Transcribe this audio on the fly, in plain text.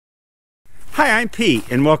Hi, I'm Pete,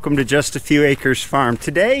 and welcome to Just a Few Acres Farm.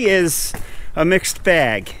 Today is a mixed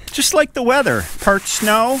bag, just like the weather. Part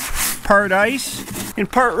snow, part ice, and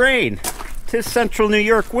part rain. 'Tis central New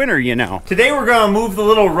York winter, you know. Today we're going to move the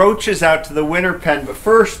little roaches out to the winter pen, but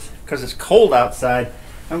first, because it's cold outside,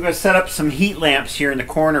 I'm going to set up some heat lamps here in the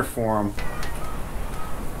corner for them.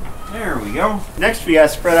 There we go. Next we got to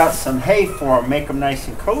spread out some hay for them, make them nice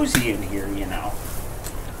and cozy in here, you know.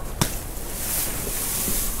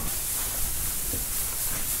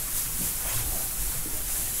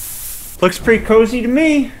 Looks pretty cozy to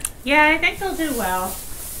me. Yeah, I think they'll do well.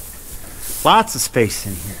 Lots of space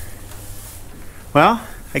in here. Well,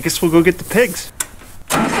 I guess we'll go get the pigs.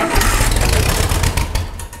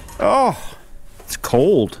 Oh, it's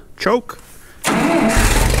cold. Choke.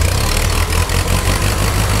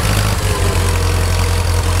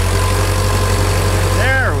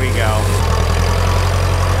 There we go.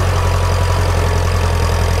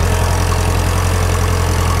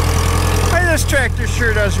 Hey, this tractor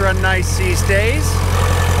sure does run nice these days.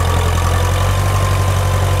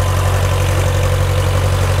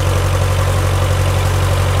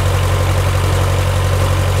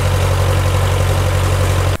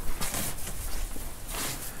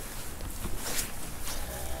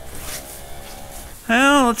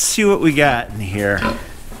 Well, let's see what we got in here.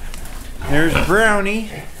 There's Brownie.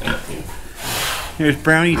 There's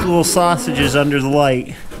Brownie's little sausages under the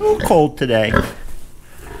light. A little cold today.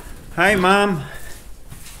 Hi, Mom.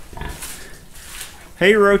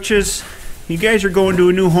 Hey, roaches. You guys are going to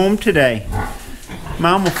a new home today.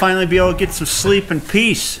 Mom will finally be able to get some sleep in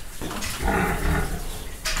peace.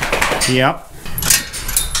 Yep.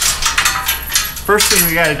 First thing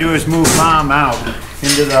we got to do is move Mom out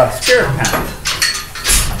into the spare pen.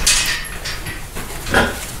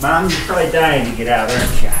 Mom, you're probably dying to get out,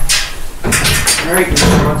 aren't you? Alright, you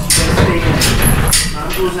guys stay in. Mom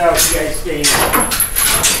goes out, you guys stay in.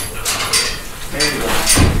 There you go.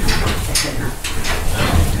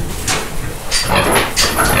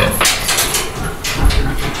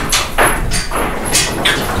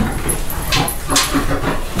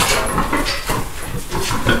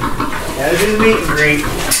 Gotta do the meet and greet.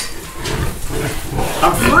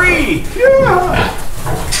 I'm free! Yeah!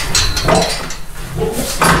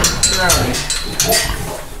 Brownie.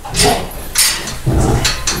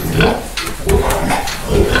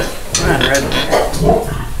 Come on, Red.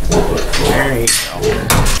 There you go.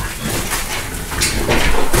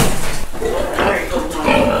 There you go, Mom.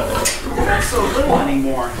 You're not so little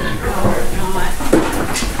anymore.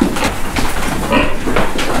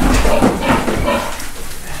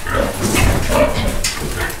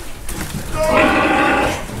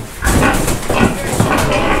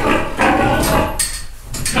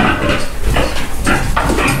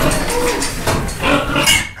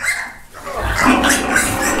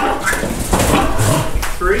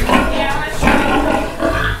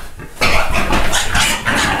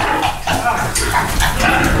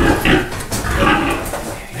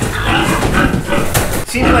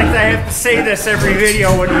 Seems like I have to say this every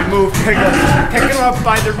video when we move piglets. Picking them up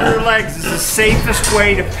by the rear legs is the safest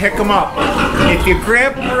way to pick them up. If you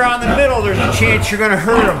grab them around the middle, there's a chance you're going to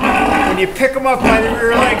hurt them. When you pick them up by the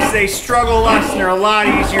rear legs, they struggle less and they're a lot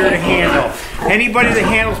easier to handle. Anybody that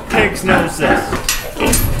handles pigs knows this.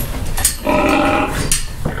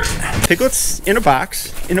 Piglets in a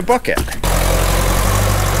box, in a bucket.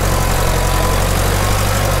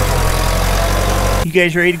 You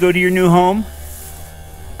guys ready to go to your new home?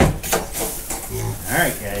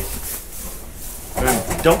 Alright, guys. I'm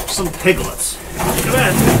gonna dump some piglets. Come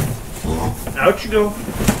on. Out you go.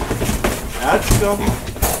 Out you go.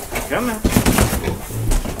 Come on.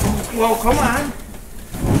 Well, come on.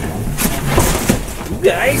 You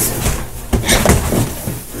guys.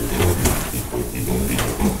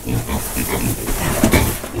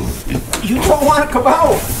 You don't want to come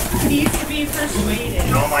out. It needs to be persuaded.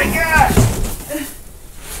 Oh my gosh.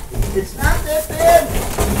 It's not that bad.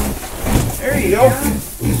 There you go.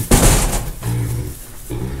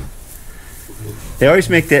 They always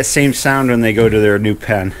make that same sound when they go to their new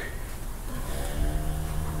pen.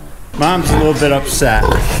 Mom's a little bit upset.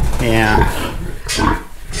 Yeah.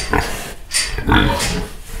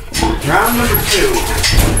 Round number 2.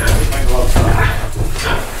 My gloves off.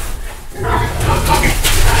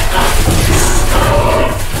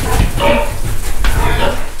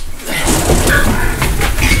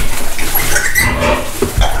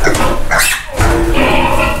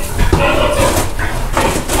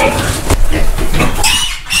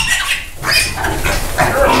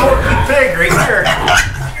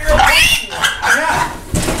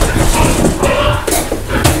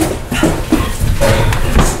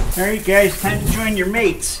 Alright guys, time to join your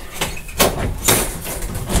mates.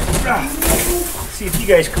 See if you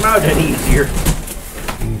guys come out any easier.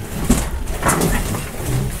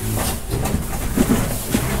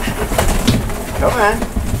 Come on.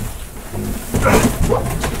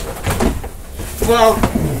 Well,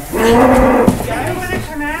 I want to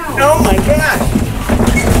come out. oh my gosh.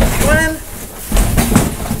 Glenn.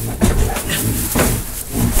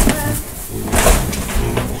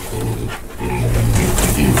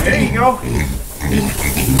 There you go.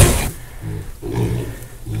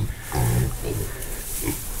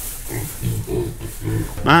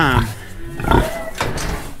 Mom,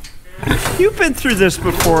 you've been through this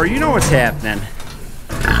before. You know what's happening.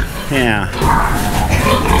 Yeah.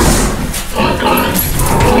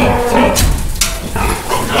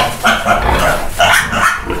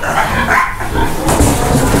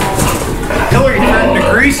 Hillary threatened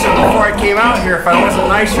to grease her before I came out here if I wasn't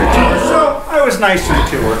nicer to her, so I was nicer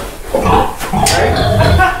to her. Right?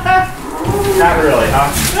 Not really, huh?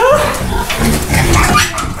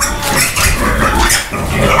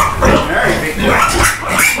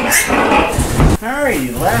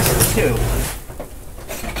 Alright, last two.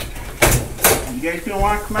 You guys gonna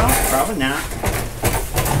want to come out? Probably not.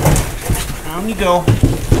 On you go.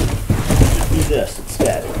 Do this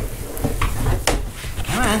instead.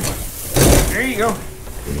 Come on. There you go.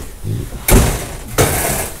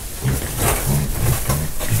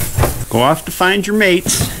 Go off to find your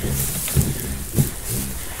mates.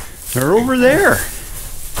 They're over there.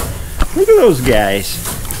 Look at those guys.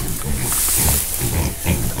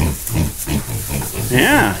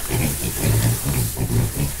 Yeah.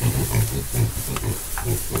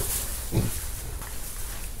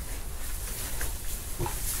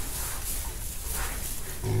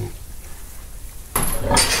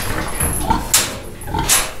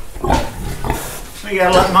 We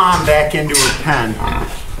gotta let Mom back into her pen.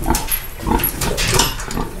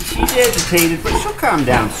 She's agitated, but she'll calm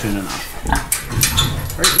down soon enough.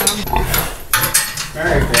 Right, Mom? All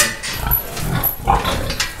right, babe.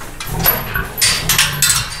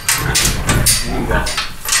 There you go.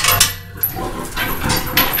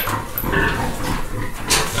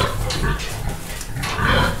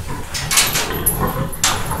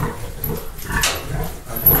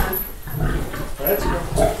 Let's go.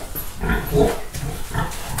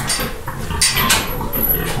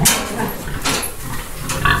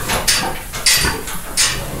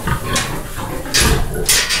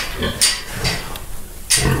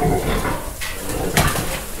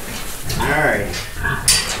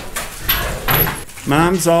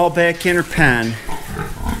 Mom's all back in her pen.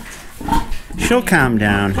 She'll calm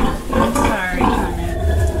down. I'm sorry,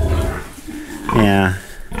 honey. Yeah.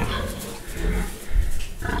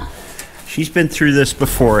 She's been through this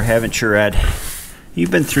before, haven't you, Ed?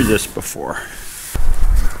 You've been through this before.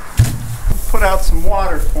 Put out some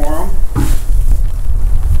water for them.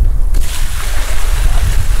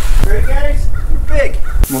 Right, guys? They're big.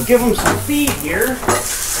 We'll give them some feed here.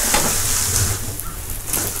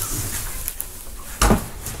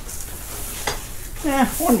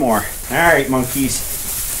 One more. All right, monkeys.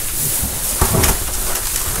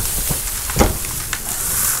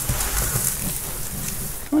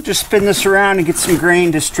 We'll just spin this around and get some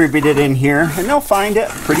grain distributed in here, and they'll find it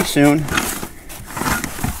pretty soon.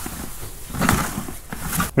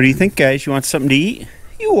 What do you think, guys? You want something to eat?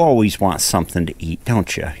 You always want something to eat,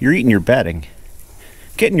 don't you? You're eating your bedding.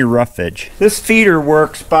 Getting your roughage. This feeder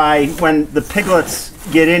works by when the piglets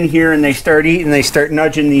get in here and they start eating, they start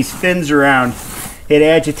nudging these fins around. It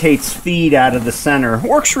agitates feed out of the center.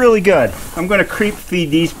 Works really good. I'm going to creep feed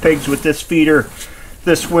these pigs with this feeder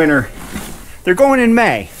this winter. They're going in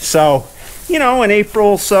May, so you know, in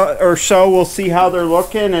April or so we'll see how they're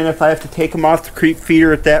looking, and if I have to take them off the creep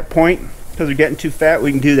feeder at that point because they're getting too fat,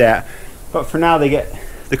 we can do that. But for now, they get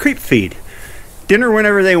the creep feed. Dinner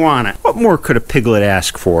whenever they want it. What more could a piglet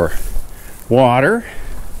ask for? Water,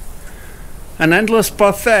 an endless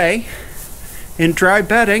buffet, and dry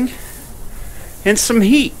bedding, and some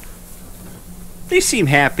heat. They seem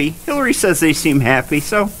happy. Hillary says they seem happy,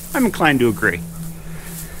 so I'm inclined to agree.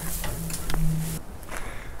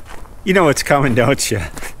 You know what's coming, don't you?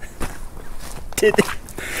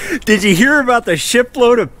 Did you hear about the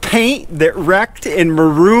shipload of paint that wrecked and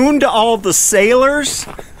marooned all the sailors?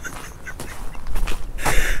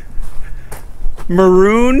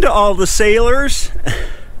 Marooned all the sailors?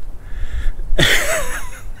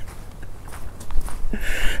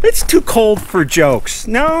 It's too cold for jokes.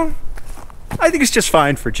 No, I think it's just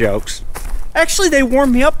fine for jokes. Actually, they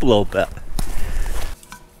warm me up a little bit.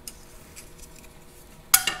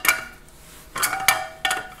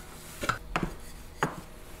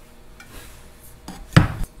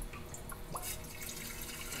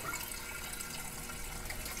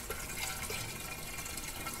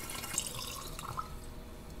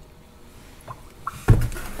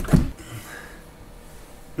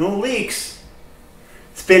 No leaks.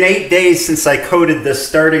 It's been 8 days since I coated the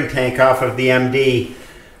starting tank off of the MD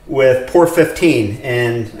with Pour 15,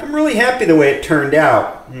 and I'm really happy the way it turned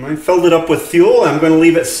out. I filled it up with fuel. I'm going to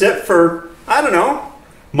leave it sit for, I don't know,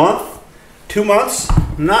 month, 2 months.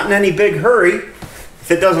 I'm not in any big hurry. If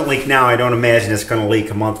it doesn't leak now, I don't imagine it's going to leak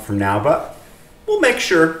a month from now, but we'll make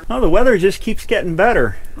sure. Oh, the weather just keeps getting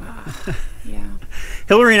better. Yeah.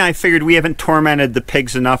 Hillary and I figured we haven't tormented the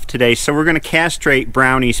pigs enough today, so we're going to castrate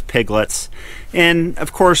Brownie's piglets. And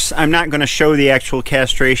of course, I'm not going to show the actual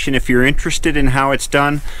castration. If you're interested in how it's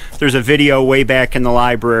done, there's a video way back in the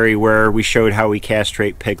library where we showed how we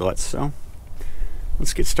castrate piglets. So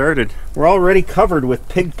let's get started. We're already covered with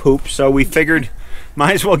pig poop, so we figured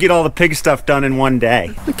might as well get all the pig stuff done in one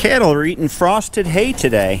day. The cattle are eating frosted hay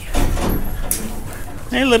today.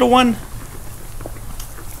 Hey, little one.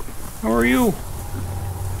 How are you?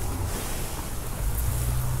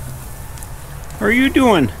 How are you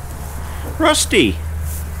doing? Rusty,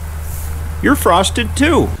 you're frosted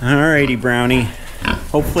too. Alrighty, Brownie.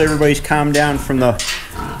 Hopefully everybody's calmed down from the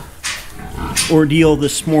ordeal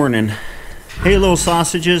this morning. Hey, little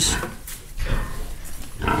sausages.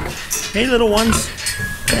 Hey, little ones.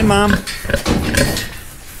 Hey, Mom.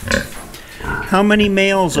 How many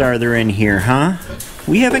males are there in here, huh?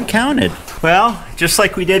 We haven't counted. Well, just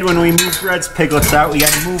like we did when we moved Red's piglets out, we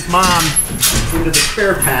got to move Mom into the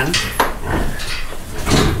spare pen.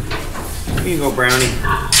 Here you go, Brownie.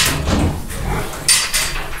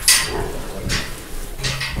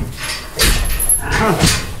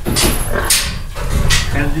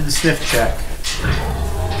 Gotta do the sniff check.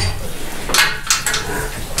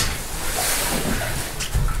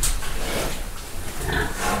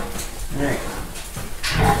 Alright.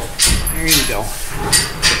 There you go.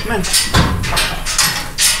 Come in.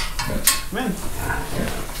 Come in.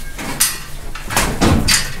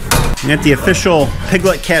 We got the official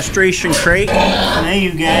piglet castration crate. Hey,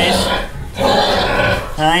 you guys.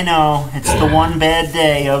 I know, it's the one bad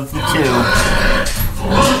day of the two.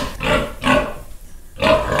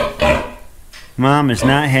 Mom is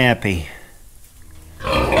not happy.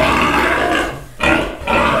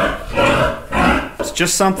 It's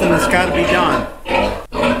just something that's got to be done.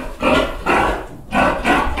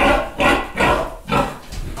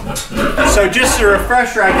 So just a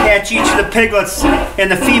refresher, I catch each of the piglets, and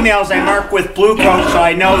the females I mark with blue coat so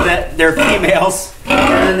I know that they're females.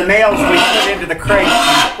 And then the males we put into the crate.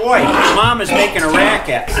 Boy, Mom is making a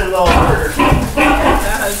racket. It's a little harder.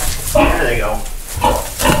 There they go.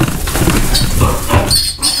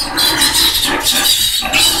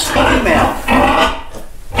 Female.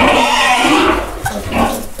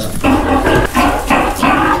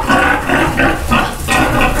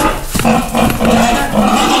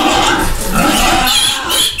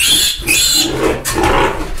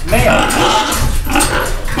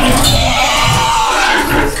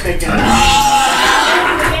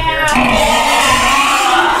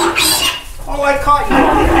 Oh, I caught you.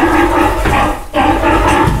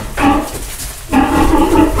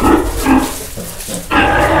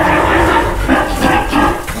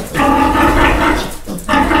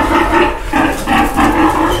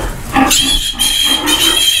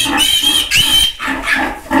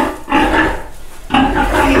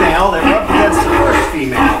 Female that rubbed against the first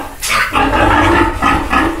female.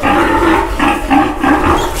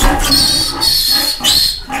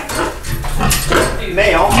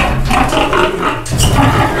 Male.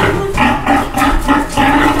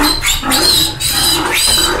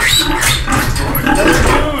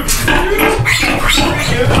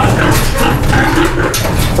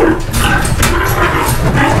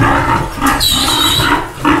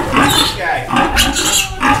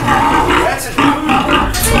 That's a dude.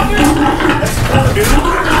 That's another dude.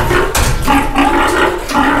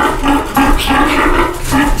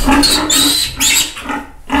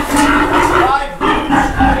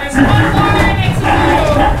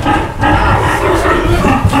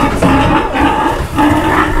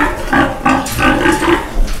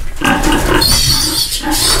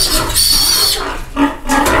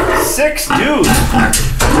 Six dudes.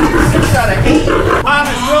 6 out of 8. Mom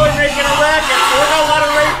is really making a racket, so we're gonna let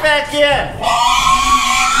her right back in.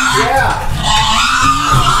 Yeah.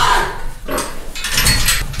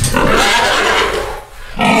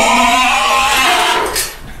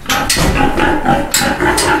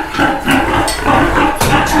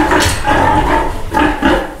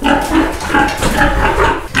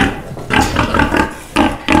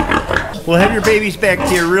 We'll have your babies back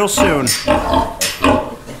to you real soon.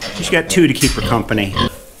 She's got 2 to keep her company.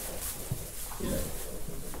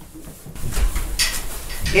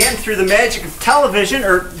 And through the magic of television,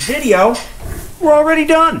 or video, we're already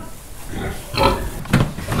done.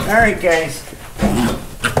 right, guys.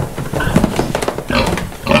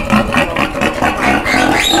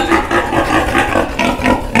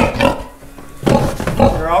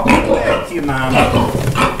 We're all coming back to you, Mom.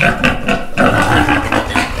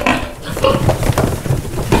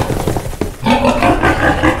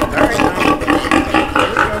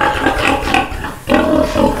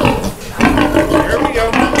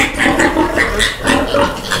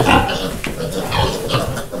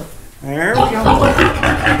 There we go.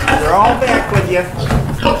 We're all back with you.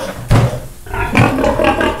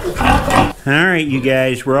 Alright, you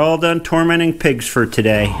guys, we're all done tormenting pigs for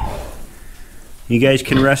today. You guys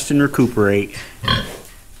can rest and recuperate.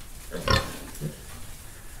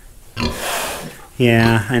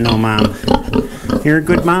 Yeah, I know, Mom. You're a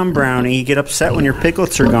good mom, Brownie. You get upset when your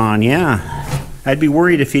piglets are gone, yeah. I'd be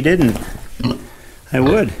worried if you didn't. I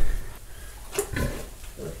would.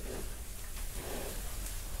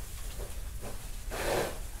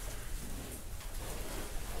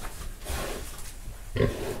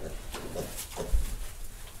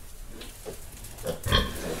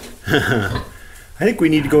 I think we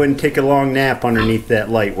need to go ahead and take a long nap underneath that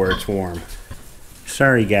light where it's warm.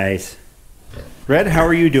 Sorry, guys. Red, how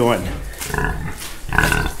are you doing?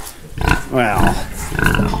 Well,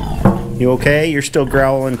 you okay? You're still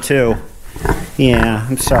growling too. Yeah,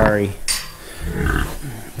 I'm sorry.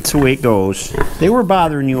 That's the way it goes. They were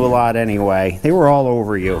bothering you a lot anyway. They were all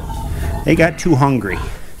over you. They got too hungry.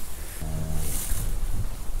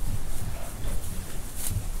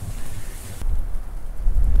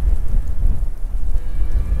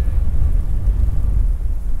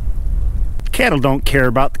 Cattle don't care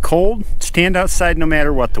about the cold. Stand outside no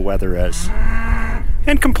matter what the weather is.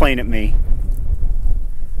 And complain at me.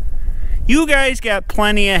 You guys got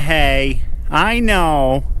plenty of hay. I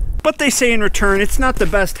know. But they say in return, it's not the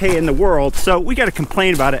best hay in the world, so we got to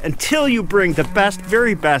complain about it until you bring the best,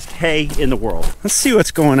 very best hay in the world. Let's see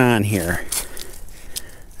what's going on here.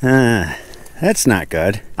 That's not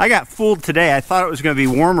good. I got fooled today. I thought it was going to be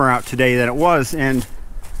warmer out today than it was, and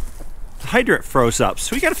the hydrant froze up,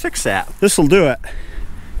 so we got to fix that. This will do it.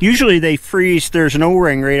 Usually they freeze. There's an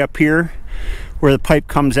O-ring right up here where the pipe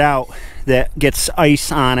comes out that gets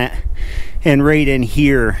ice on it, and right in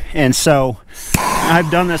here. And so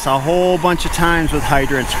I've done this a whole bunch of times with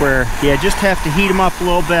hydrants where you just have to heat them up a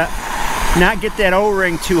little bit, not get that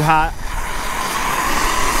O-ring too hot,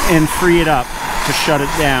 and free it up to shut it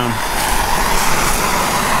down.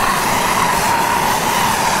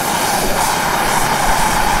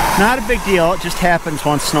 Not a big deal, it just happens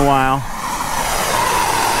once in a while.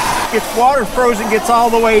 Gets water frozen, gets all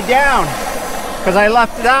the way down because I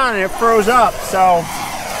left it on and it froze up, so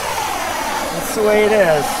that's the way it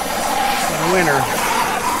is in winter.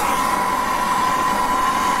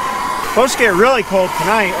 Supposed to get really cold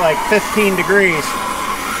tonight, like 15 degrees.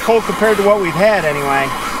 Cold compared to what we've had anyway.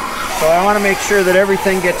 So I want to make sure that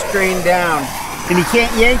everything gets drained down. And you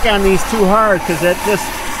can't yank on these too hard because it just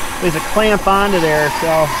is a clamp onto there.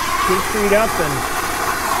 So get it freed up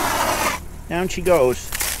and down she goes.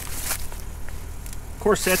 Of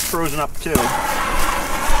course that's frozen up too.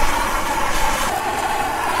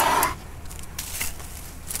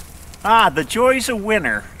 Ah, the joys of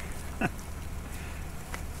winter.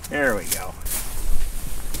 There we go.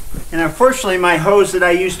 And unfortunately my hose that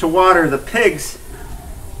I used to water the pigs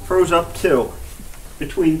froze up too,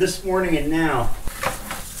 between this morning and now.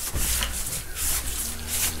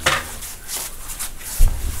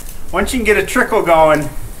 Once you can get a trickle going,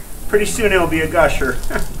 pretty soon it'll be a gusher.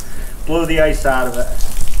 Blow the ice out of it.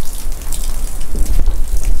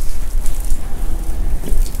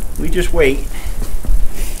 We just wait.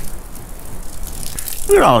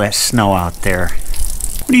 Look at all that snow out there.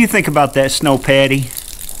 What do you think about that snow, Patty?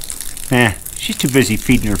 She's too busy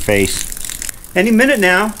feeding her face. Any minute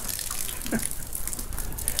now.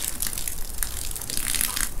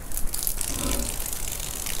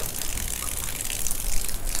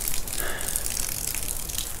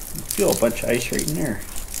 Feel a bunch of ice right in there.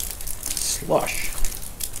 Slush.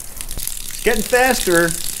 It's getting faster.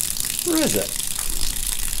 Where is it?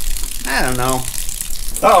 I don't know.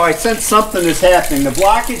 Oh, I sense something is happening. The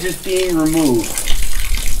blockage is being removed.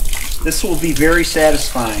 This will be very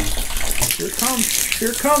satisfying. Here it comes.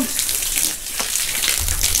 Here it comes.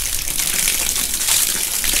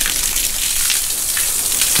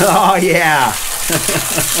 Oh, yeah.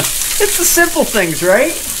 It's the simple things,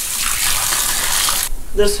 right?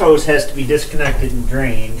 This hose has to be disconnected and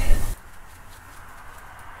drained.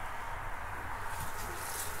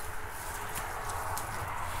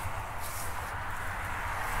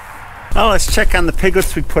 Well, let's check on the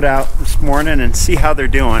piglets we put out this morning and see how they're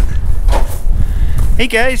doing. Hey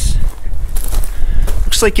guys,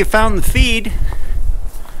 looks looks like you found the feed.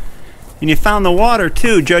 And you found the water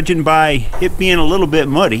too, judging by it being a little bit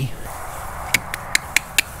muddy.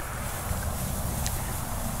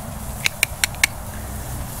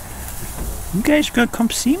 You guys are gonna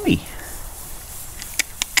come see me.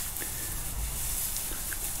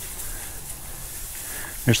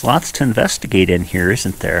 There's lots to investigate in here,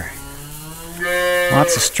 isn't there?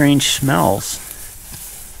 Lots of strange smells.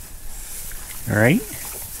 All right.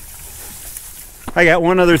 I got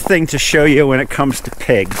one other thing to show you when it comes to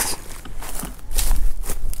pigs.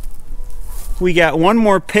 We got one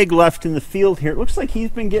more pig left in the field here. It looks like he's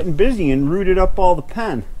been getting busy and rooted up all the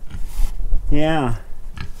pen. Yeah.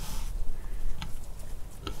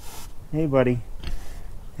 Hey, buddy.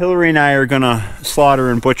 Hillary and I are gonna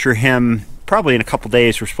slaughter and butcher him probably in a couple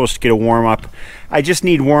days. We're supposed to get a warm up. I just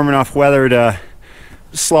need warm enough weather to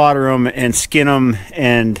slaughter him and skin him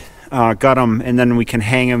and gut him, and then we can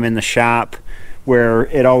hang him in the shop where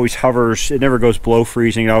it always hovers. It never goes below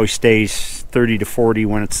freezing. It always stays 30 to 40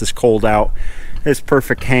 when it's this cold out. It's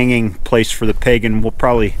perfect hanging place for the pig, and we'll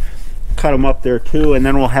probably cut them up there too, and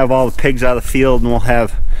then we'll have all the pigs out of the field and we'll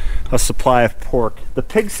have a supply of pork. The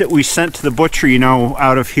pigs that we sent to the butcher, you know,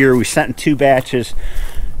 out of here, we sent in 2 batches.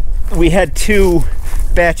 We had 2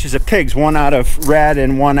 batches of pigs, one out of Red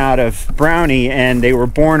and one out of Brownie, and they were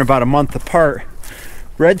born about a month apart.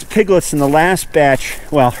 Red's piglets in the last batch,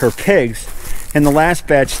 well, her pigs, in the last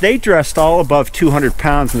batch, they dressed all above 200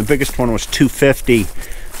 pounds, and the biggest one was 250.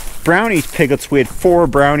 Brownie's piglets, we had 4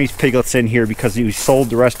 Brownie's piglets in here because we sold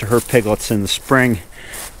the rest of her piglets in the spring.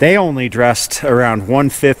 They only dressed around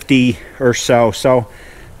 150 or so, so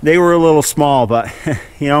they were a little small, but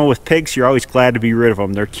you know, with pigs, you're always glad to be rid of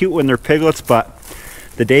them. They're cute when they're piglets, but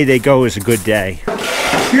the day they go is a good day.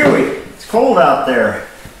 Huey, it's cold out there.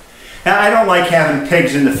 Now, I don't like having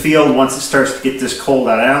pigs in the field once it starts to get this cold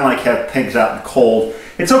out. I don't like having pigs out in the cold.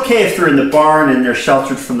 It's okay if they're in the barn and they're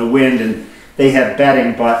sheltered from the wind and they have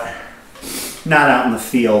bedding, but not out in the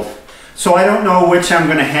field. So I don't know which I'm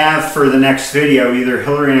going to have for the next video. Either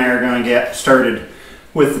Hillary and I are going to get started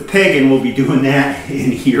with the pig, and we'll be doing that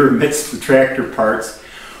in here amidst the tractor parts,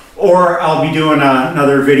 or I'll be doing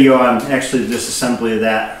another video on actually the disassembly of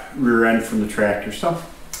that rear end from the tractor. So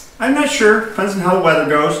I'm not sure. Depends on how the weather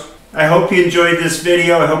goes. I hope you enjoyed this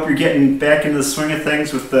video. I hope you're getting back into the swing of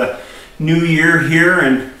things with the new year here,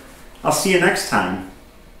 and I'll see you next time.